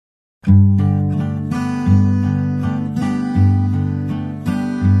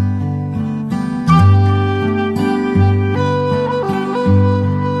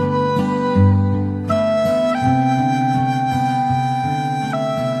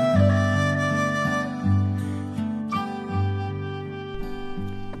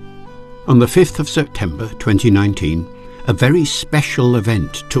On the 5th of September 2019, a very special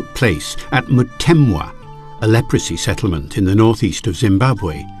event took place at Mutemwa, a leprosy settlement in the northeast of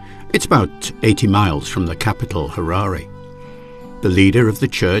Zimbabwe. It's about 80 miles from the capital, Harare. The leader of the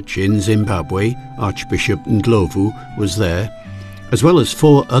church in Zimbabwe, Archbishop Ndlovu, was there, as well as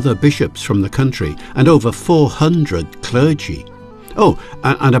 4 other bishops from the country and over 400 clergy. Oh,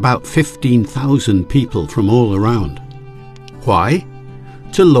 and about 15,000 people from all around. Why?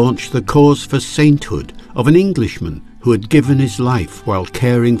 To launch the cause for sainthood of an Englishman who had given his life while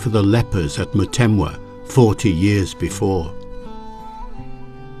caring for the lepers at Mutemwa 40 years before.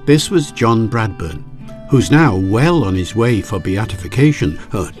 This was John Bradburne, who's now well on his way for beatification,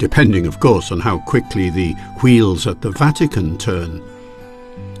 depending of course on how quickly the wheels at the Vatican turn.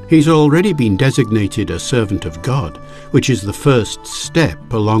 He's already been designated a servant of God, which is the first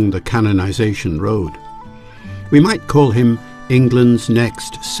step along the canonization road. We might call him England's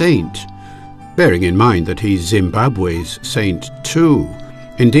next saint, bearing in mind that he's Zimbabwe's saint too,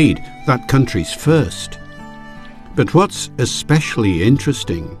 indeed that country's first. But what's especially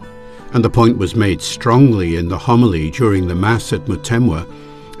interesting, and the point was made strongly in the homily during the Mass at Mutemwa,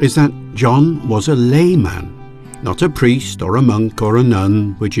 is that John was a layman, not a priest or a monk or a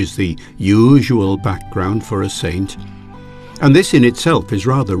nun, which is the usual background for a saint. And this in itself is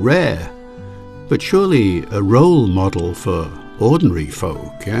rather rare, but surely a role model for ordinary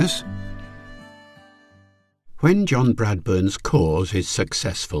folk, yes? When John Bradburne's cause is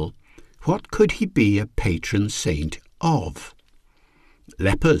successful, what could he be a patron saint of?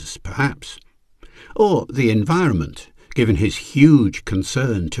 Lepers, perhaps. Or the environment, given his huge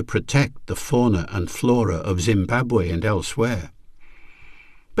concern to protect the fauna and flora of Zimbabwe and elsewhere.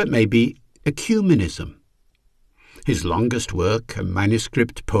 But maybe ecumenism. His longest work, a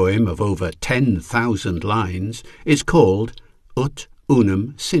manuscript poem of over 10,000 lines, is called Ut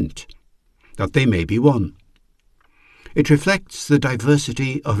Unum Sint, that they may be one. It reflects the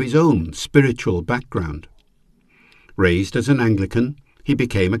diversity of his own spiritual background. Raised as an Anglican, he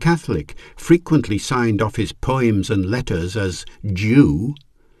became a Catholic, frequently signed off his poems and letters as Jew,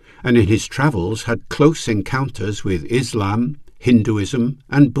 and in his travels had close encounters with Islam, Hinduism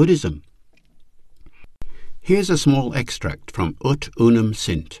and Buddhism. Here's a small extract from Ut Unum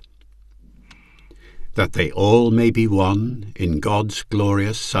Sint. That they all may be one in God's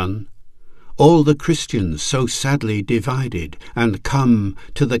glorious Son, all the Christians so sadly divided, and come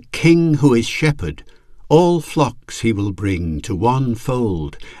to the King who is shepherd, all flocks he will bring to one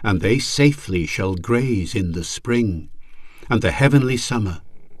fold, and they safely shall graze in the spring, and the heavenly summer.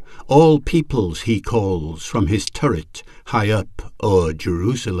 All peoples he calls from his turret high up o'er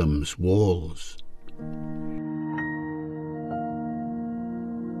Jerusalem's walls.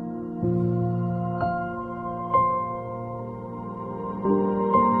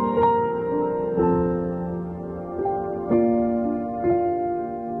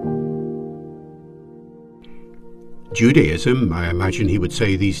 Judaism, I imagine he would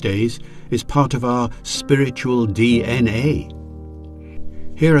say these days, is part of our spiritual DNA.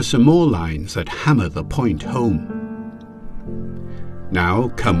 Here are some more lines that hammer the point home. Now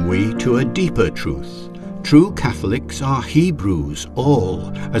come we to a deeper truth. True Catholics are Hebrews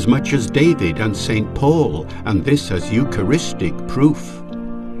all, as much as David and St. Paul, and this as Eucharistic proof.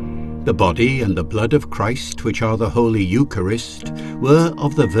 The body and the blood of Christ, which are the Holy Eucharist, were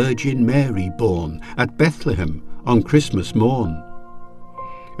of the Virgin Mary born at Bethlehem on Christmas morn.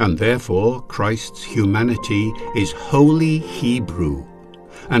 And therefore Christ's humanity is wholly Hebrew,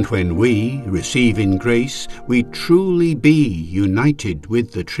 and when we receive in grace, we truly be united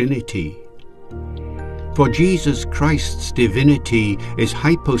with the Trinity. For Jesus Christ's divinity is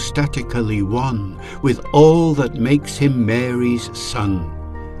hypostatically one with all that makes him Mary's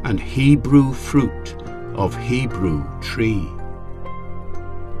son, and Hebrew fruit of Hebrew tree.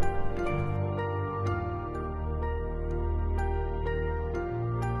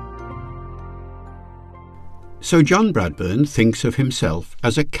 So John Bradburne thinks of himself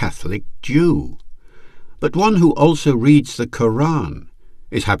as a Catholic Jew, but one who also reads the Quran,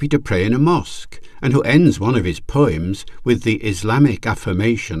 is happy to pray in a mosque, and who ends one of his poems with the Islamic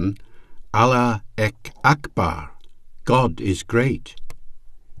affirmation, Allah Ek Akbar, God is great.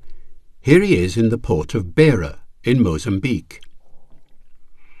 Here he is in the port of Beira in Mozambique.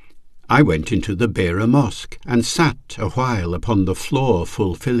 I went into the Beira Mosque and sat a while upon the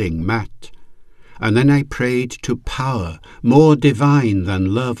floor-fulfilling mat, and then I prayed to power more divine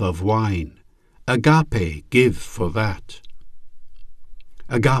than love of wine. Agape give for that.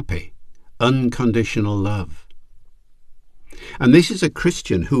 Agape, unconditional love. And this is a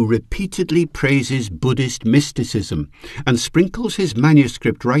Christian who repeatedly praises Buddhist mysticism and sprinkles his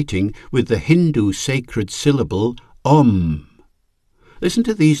manuscript writing with the Hindu sacred syllable Om. Listen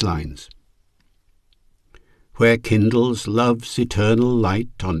to these lines. Where kindles love's eternal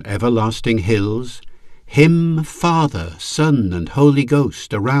light on everlasting hills, hymn Father, Son, and Holy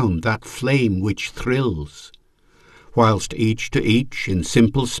Ghost around that flame which thrills, whilst each to each in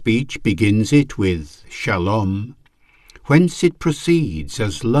simple speech begins it with Shalom, whence it proceeds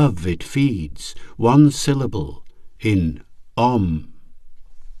as love it feeds, one syllable in Om.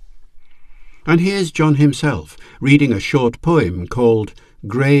 And here's John himself reading a short poem called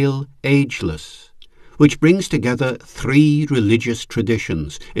Grail Ageless, which brings together 3 religious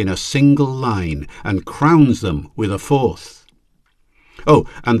traditions in a single line and crowns them with a 4th. Oh,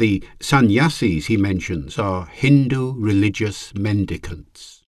 and the sannyasis he mentions are Hindu religious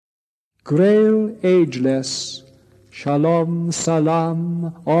mendicants. Grail ageless, Shalom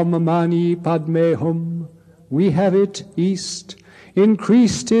Salam, Om Mani Padme Hum, we have it east,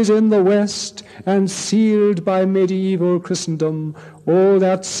 increased is in the west, and sealed by medieval Christendom, all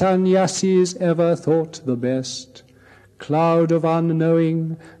that sannyasis ever thought the best. Cloud of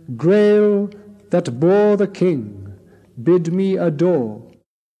unknowing, grail that bore the king, bid me adore.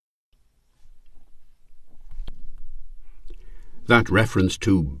 That reference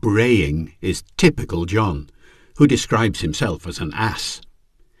to braying is typical John, who describes himself as an ass.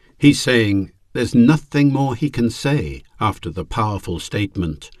 He's saying there's nothing more he can say after the powerful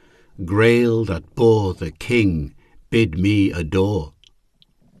statement, Grail that bore the king, bid me adore.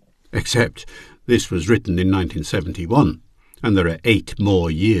 Except this was written in 1971, and there are 8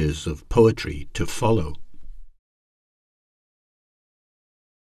 more years of poetry to follow.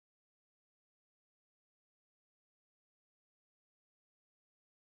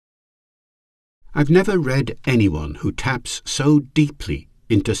 I've never read anyone who taps so deeply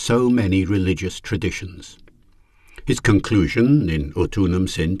into so many religious traditions. His conclusion in Ut Unum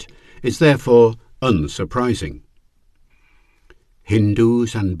Sint is therefore unsurprising.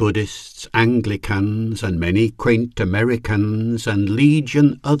 Hindus and Buddhists, Anglicans, and many quaint Americans, and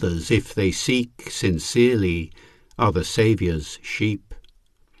legion others, if they seek sincerely, are the Saviour's sheep.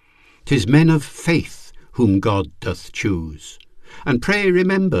 'Tis men of faith whom God doth choose, and pray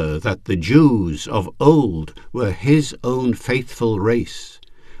remember that the Jews of old were his own faithful race.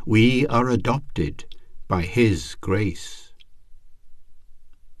 We are adopted by his grace.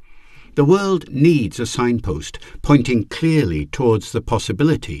 The world needs a signpost pointing clearly towards the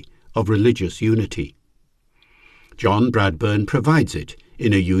possibility of religious unity. John Bradburne provides it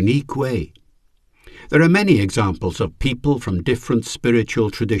in a unique way. There are many examples of people from different spiritual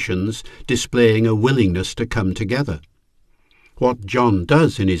traditions displaying a willingness to come together. What John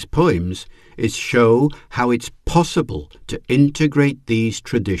does in his poems is show how it's possible to integrate these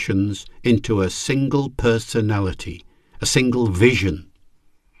traditions into a single personality, a single vision.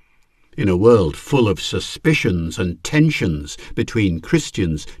 In a world full of suspicions and tensions between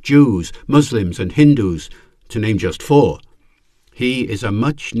Christians, Jews, Muslims and Hindus, to name just 4, he is a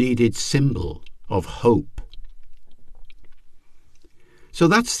much-needed symbol of hope. So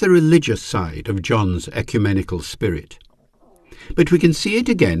that's the religious side of John's ecumenical spirit. But we can see it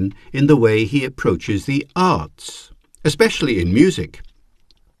again in the way he approaches the arts, especially in music.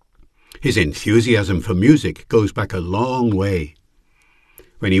 His enthusiasm for music goes back a long way.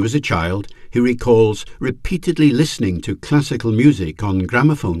 When he was a child, he recalls repeatedly listening to classical music on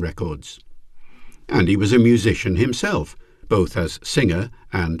gramophone records. And he was a musician himself, both as singer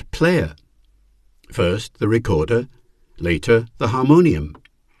and player. First the recorder, later the harmonium,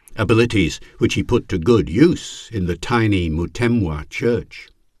 abilities which he put to good use in the tiny Mutemwa church.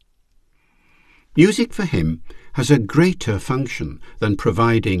 Music for him has a greater function than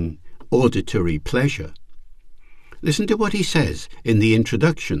providing auditory pleasure. Listen to what he says in the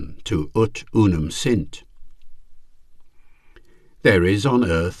introduction to Ut Unum Sint. There is on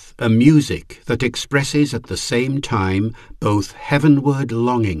earth a music that expresses at the same time both heavenward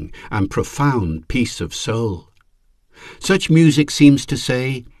longing and profound peace of soul. Such music seems to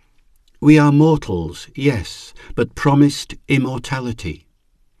say, we are mortals, yes, but promised immortality.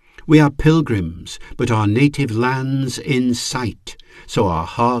 We are pilgrims, but our native land's in sight, so our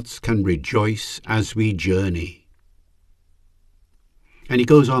hearts can rejoice as we journey. And he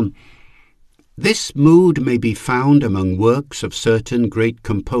goes on, this mood may be found among works of certain great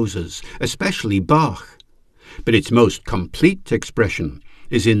composers, especially Bach, but its most complete expression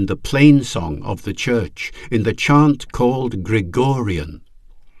is in the plain song of the church, in the chant called Gregorian.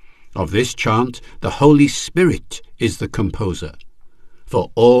 Of this chant, the Holy Spirit is the composer, for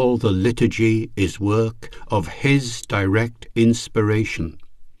all the liturgy is work of his direct inspiration.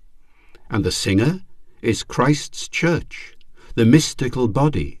 And the singer is Christ's church, the mystical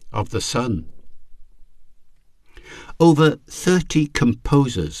body of the Son. Over 30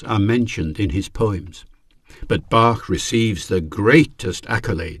 composers are mentioned in his poems, but Bach receives the greatest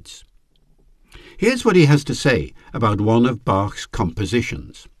accolades. Here's what he has to say about one of Bach's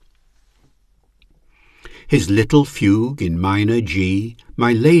compositions. His little fugue in minor G,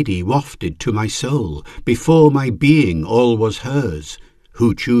 my lady wafted to my soul, before my being all was hers,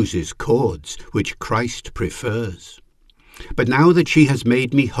 who chooses chords which Christ prefers. But now that she has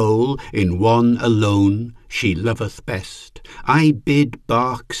made me whole in one alone she loveth best, I bid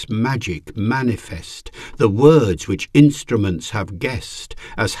Bach's magic manifest, the words which instruments have guessed,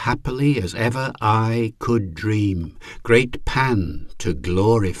 as happily as ever I could dream, great Pan to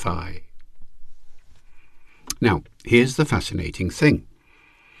glorify. Now, here's the fascinating thing.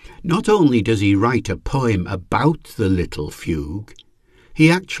 Not only does he write a poem about the little fugue, he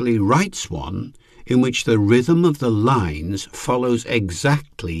actually writes one in which the rhythm of the lines follows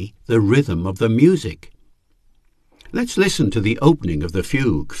exactly the rhythm of the music. Let's listen to the opening of the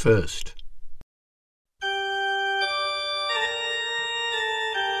fugue first.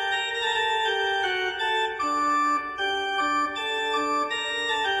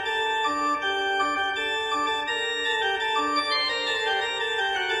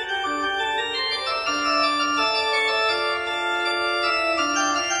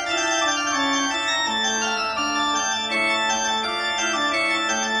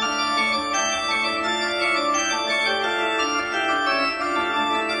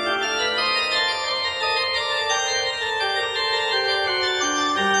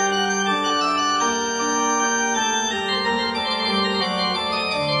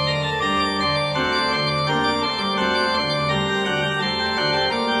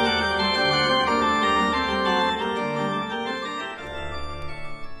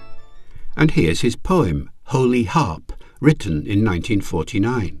 And here's his poem, Holy Harp, written in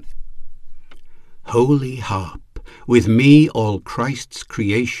 1949. Holy harp, with me all Christ's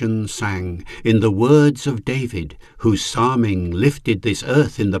creation sang, in the words of David, whose psalming lifted this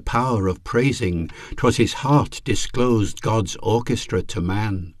earth in the power of praising, 'twas his heart disclosed God's orchestra to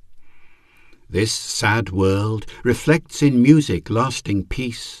man. This sad world reflects in music lasting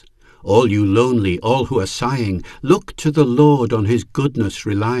peace. All you lonely, all who are sighing, look to the Lord on his goodness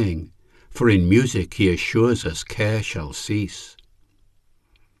relying, for in music he assures us care shall cease.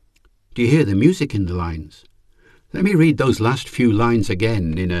 Do you hear the music in the lines? Let me read those last few lines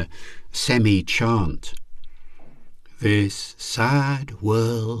again in a semi-chant. This sad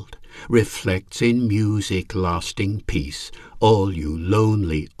world reflects in music lasting peace. All you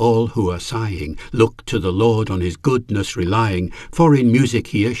lonely, all who are sighing, look to the Lord on his goodness relying, for in music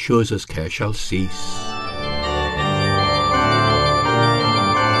he assures us care shall cease.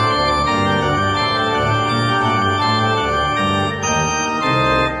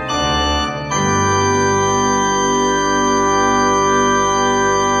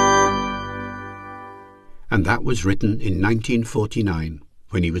 And that was written in 1949,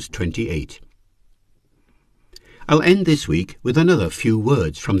 when he was 28. I'll end this week with another few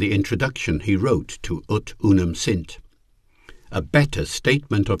words from the introduction he wrote to Ut Unum Sint. A better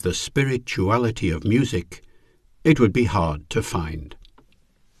statement of the spirituality of music it would be hard to find.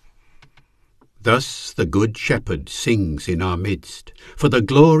 Thus the Good Shepherd sings in our midst, for the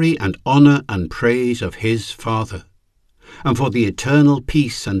glory and honour and praise of his Father, and for the eternal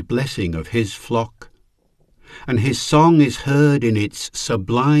peace and blessing of his flock. And his song is heard in its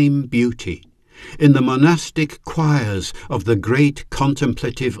sublime beauty, in the monastic choirs of the great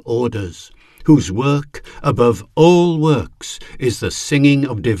contemplative orders, whose work above all works is the singing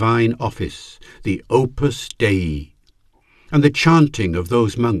of divine office, the Opus Dei, and the chanting of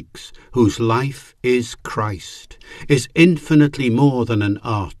those monks whose life is Christ, is infinitely more than an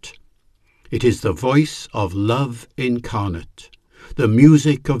art. It is the voice of love incarnate, the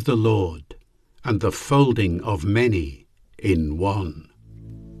music of the Lord, and the folding of many in one.